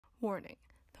Warning.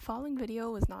 The following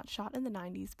video was not shot in the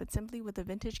 90s, but simply with a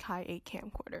vintage hehe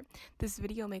camcorder. This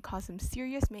video may cause some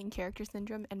serious main character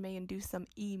syndrome and may induce some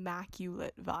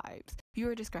immaculate vibes.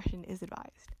 Viewer discretion is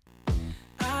advised.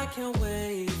 I can't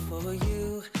wait for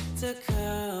you to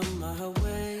come my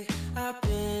way. I've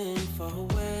been far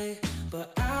away,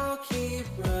 but I'll keep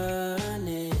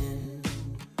running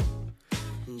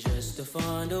just to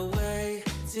find a way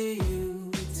to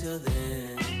you till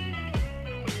then.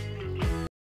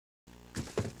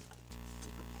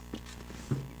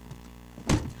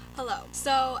 Hello.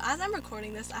 So as I'm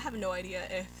recording this, I have no idea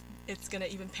if it's gonna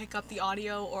even pick up the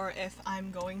audio or if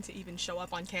I'm going to even show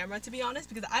up on camera, to be honest,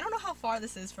 because I don't know how far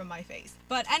this is from my face.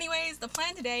 But anyways, the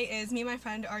plan today is me and my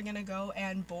friend are gonna go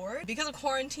and board. Because of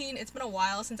quarantine, it's been a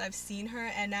while since I've seen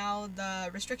her, and now the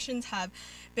restrictions have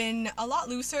been a lot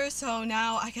looser, so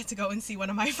now I get to go and see one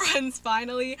of my friends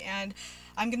finally. And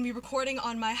I'm gonna be recording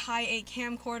on my hehe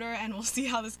camcorder, and we'll see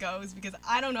how this goes because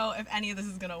I don't know if any of this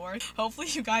is gonna work. Hopefully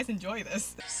you guys enjoy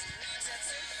this.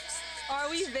 Are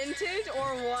we vintage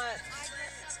or what?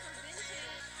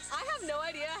 I have no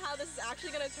idea how this is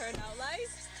actually gonna turn out like. Okay.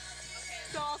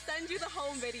 So I'll send you the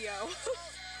home video.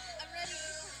 I'm ready.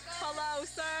 Let's go. Hello,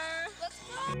 sir. Let's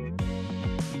go.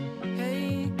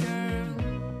 Hey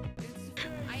girl.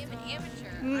 I am an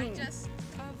amateur. I just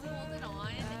hold it on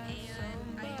and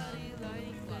I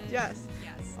clothes. Yes.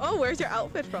 Yes. Oh, where's your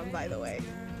outfit from, by the way?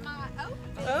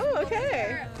 Oh,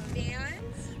 okay. These are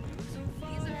Vans.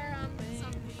 These are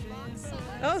some box solos.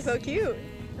 Oh, so cute.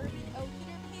 Urban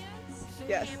Outfitter pants.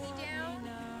 Yes.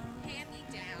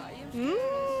 Hand-me-down.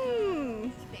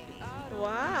 Mmm.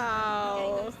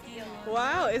 Wow.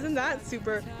 Wow, isn't that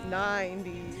super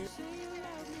 90s?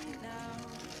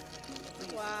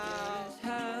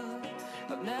 Wow.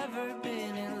 I've never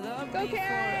been in love Go, before.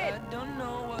 Karen! I don't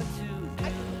know what to do.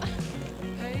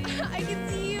 I can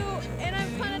see you and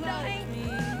I'm kind of dying.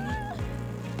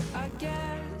 I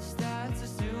guess that's a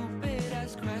stupid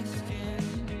ass question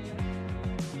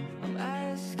I'm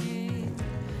asking,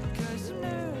 'cause I'm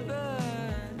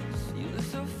nervous. You look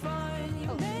so fine, you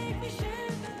make me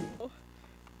shiver.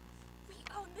 We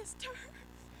own this turf.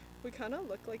 We kind of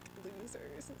look like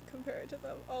losers compared to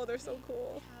them. Oh, they're so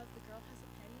cool. The girl has a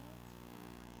penny.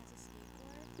 Has a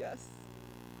skateboard. Yes.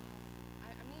 I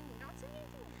mean, not saying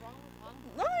anything wrong with mom.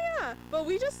 Oh yeah, but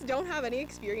we just don't have any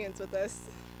experience with this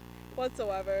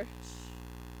whatsoever.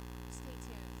 Stay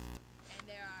tuned. And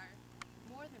there are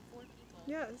more than 4 people.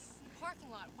 Yes. In the parking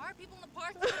lot. Why are people in the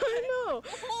parking I lot?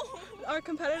 know. Our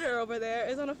competitor over there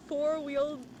is on a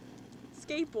 4-wheeled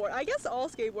skateboard. I guess all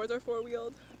skateboards are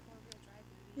 4-wheeled.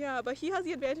 Yeah, but he has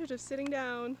the advantage of sitting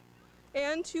down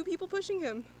and 2 people pushing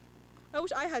him. I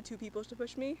wish I had 2 people to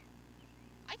push me.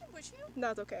 I can push you.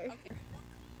 That's okay. Okay.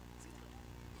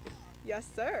 Yes,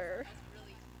 sir.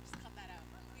 Really, just cut that out.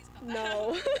 Please cut that out.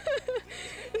 No.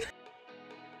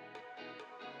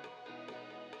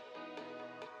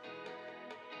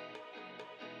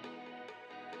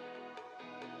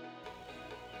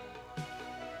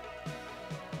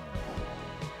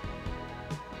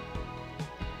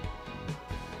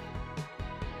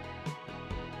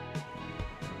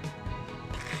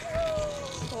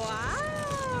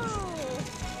 Wow!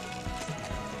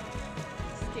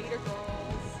 Skater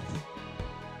girls.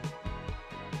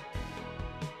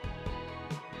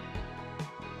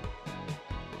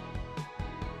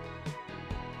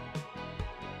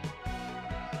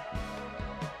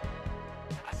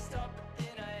 I stop but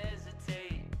then I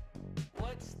hesitate.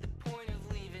 What's the point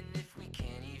of leaving if we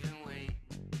can't even wait?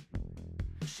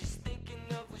 She's thinking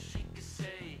of what she could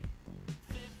say.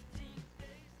 15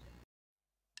 days.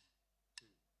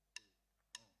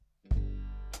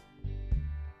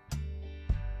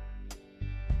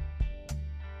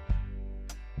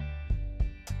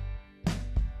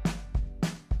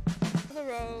 The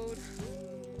road.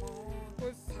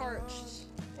 We're parched.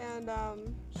 And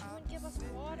She wouldn't give us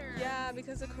water. yeah,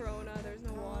 because of Corona, there's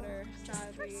no water,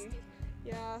 sadly.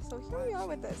 Yeah, so here we are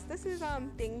with this. This is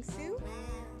bingsu.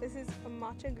 This is a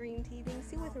matcha green tea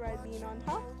bingsu with red bean on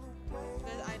top.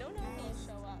 I don't know if it'll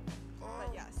show up,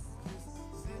 but yes.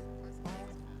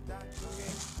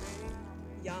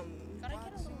 Yum. Gotta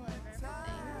get a little of everything.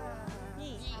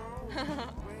 Yeet.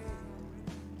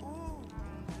 Oh,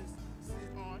 it's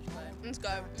good. It's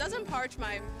good. Doesn't quench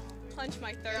my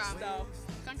thirst though.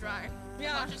 It's gonna dry.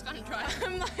 Yeah. It's just gonna dry.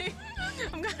 I'm like,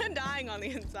 I'm kind of dying on the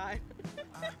inside.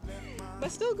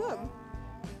 But still good.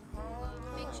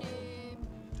 Big chip.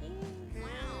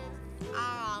 Wow.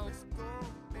 Ow.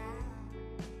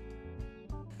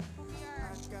 We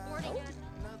are boarding it.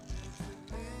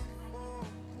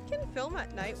 You can film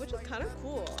at night, which is kind of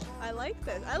cool. I like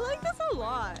this. I like this a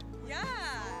lot. Yeah.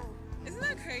 Isn't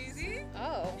that crazy? crazy?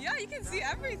 Oh. Yeah, you can see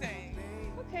everything.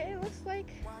 Okay, it looks like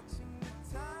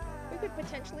we could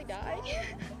potentially die.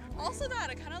 Also that,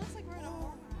 it kind of looks like we're in a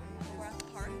horror movie. We're at the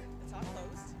park, it's all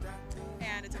closed,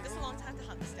 and it took us a long time to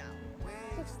hunt this down.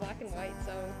 It looks black and white,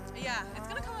 so Yeah, it's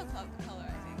gonna come out color,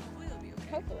 I think. Hopefully it'll be okay.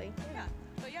 hopefully. Yeah,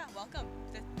 but yeah, welcome.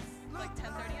 It's like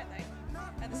 10:30 at night,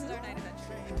 and this is our night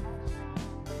adventure.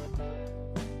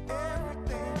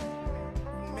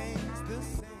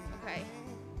 Okay.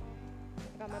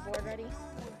 I got my board ready.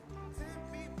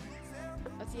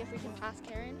 Let's see if we can pass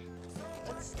Karen.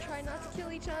 Let's try not to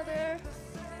kill each other.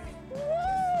 Woo!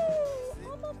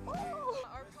 On the ball!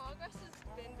 Our progress has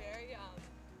been very,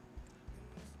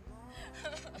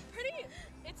 pretty,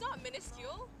 it's not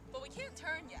minuscule, but we can't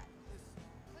turn yet.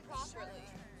 Properly.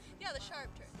 Yeah, the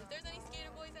sharp turns. If there's any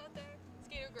skater boys out there,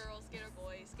 skater girls, skater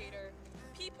boys, skater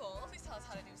people, please tell us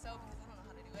how to do so, because I don't know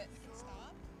how to do it. We can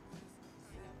stop.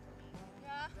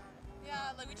 Yeah.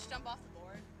 Yeah, like we just jump off the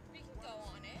board. We can go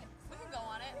on it. We can go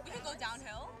on it. We can go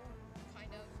downhill.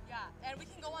 Kind of. Yeah, and we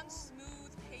can go on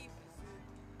smooth pavement.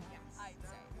 Yes. I'd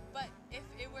say. But if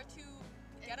it were to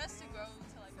get us to go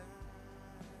to like a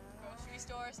grocery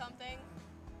store or something,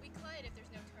 We could if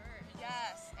there's no turn.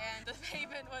 yes, and the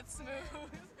pavement was smooth.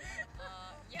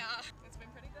 Yeah. It's been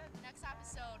pretty good. Next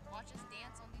episode, watch us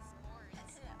dance on these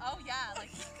boards. Oh yeah, like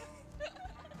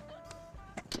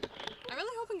I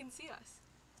really hope you can see us.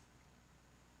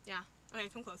 Yeah. Okay,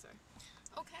 come closer.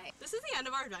 Okay. This is the end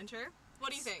of our adventure. What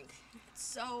do you think?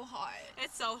 So hot.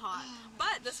 It's so hot.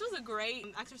 But this was a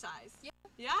great exercise. Yeah.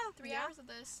 Yeah. 3 yeah. hours of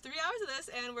this. 3 hours of this,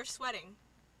 and we're sweating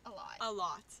A lot. a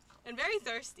lot. And very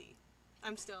thirsty.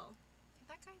 I'm still. I think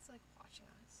that guy's like watching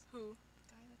us. Who?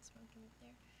 The guy that's smoking up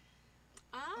there.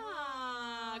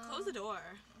 Ah, close the door.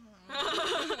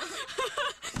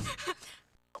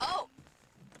 Oh!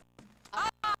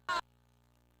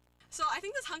 So I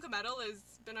think this hunk of metal has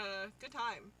been a good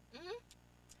time. Mm-hmm.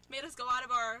 Made us go out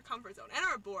of our comfort zone. And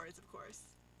our boards, of course.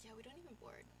 Yeah, we don't even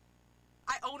board.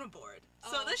 I own a board.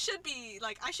 So Oh. this should be,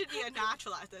 like, I should be a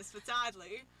natural at this, but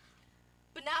sadly.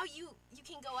 But now you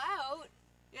can go out.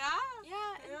 Yeah?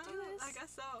 Yeah, and do this. I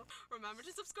guess so. Remember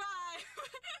to subscribe.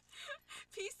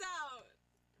 Peace out.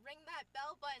 Ring that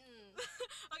bell button.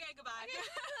 Okay, goodbye.